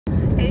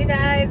Hey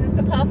guys, it's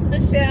Apostle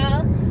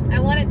Michelle. I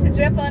wanted to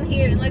jump on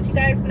here and let you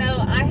guys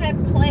know I had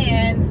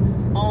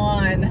planned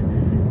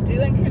on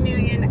doing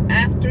communion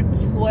after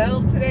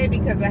 12 today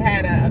because I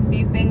had a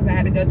few things. I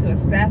had to go to a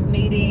staff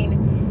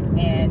meeting,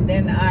 and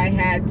then I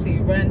had to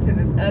run to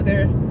this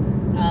other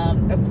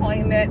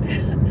appointment.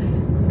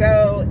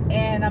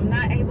 And I'm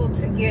not able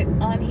to get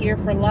on here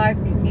for live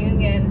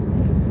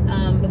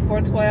communion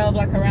before 12,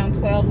 like around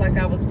 12 like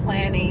I was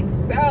planning.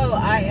 So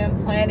I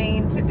am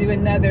planning to do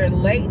another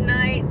late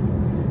night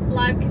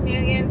live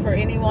communion for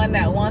anyone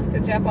that wants to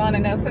jump on. I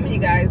know some of you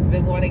guys have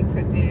been wanting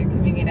to do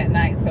communion at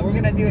night, so we're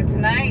going to do it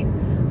tonight.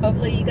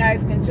 Hopefully you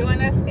guys can join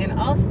us. And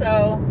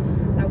also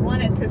I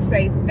wanted to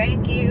say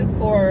thank you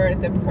for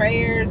the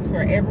prayers,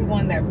 for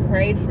everyone that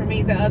prayed for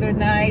me the other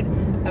night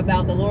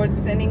about the Lord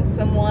sending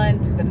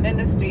someone to the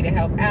ministry to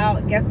help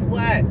out. Guess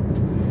what?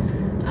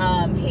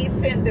 He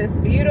sent this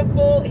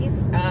beautiful, he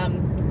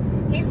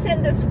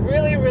sent this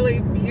really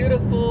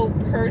beautiful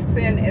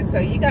person, and so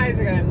you guys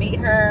are going to meet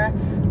her.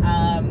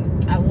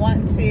 I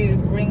want to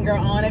bring her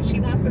on. If she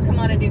wants to come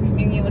on and do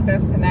communion with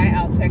us tonight,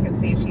 I'll check and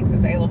see if she's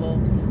available.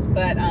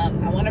 But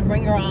I want to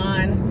bring her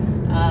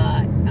on,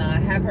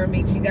 have her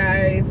meet you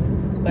guys.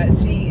 But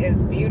she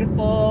is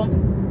beautiful.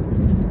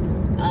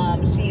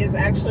 She is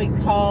actually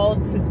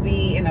called to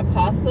be an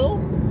apostle,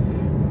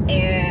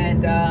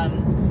 and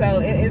so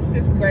it's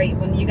just great.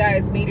 When you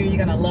guys meet her,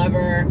 you're gonna love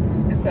her.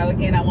 And so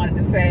again, I wanted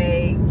to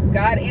say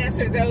God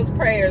answered those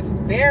prayers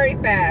very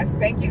fast.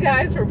 Thank you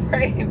guys for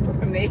praying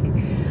for me.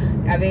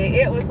 I mean,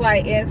 it was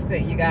like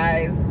instant, you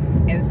guys,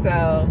 and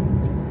so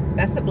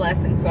that's a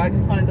blessing. So I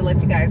just wanted to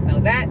let you guys know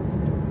that,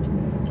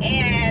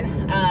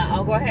 and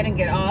I'll go ahead and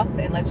get off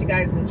and let you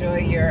guys enjoy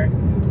your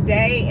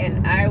day,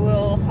 and I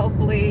will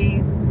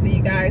hopefully see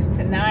you guys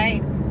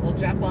tonight. We'll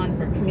jump on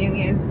for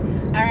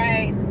communion. All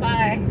right,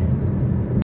 bye.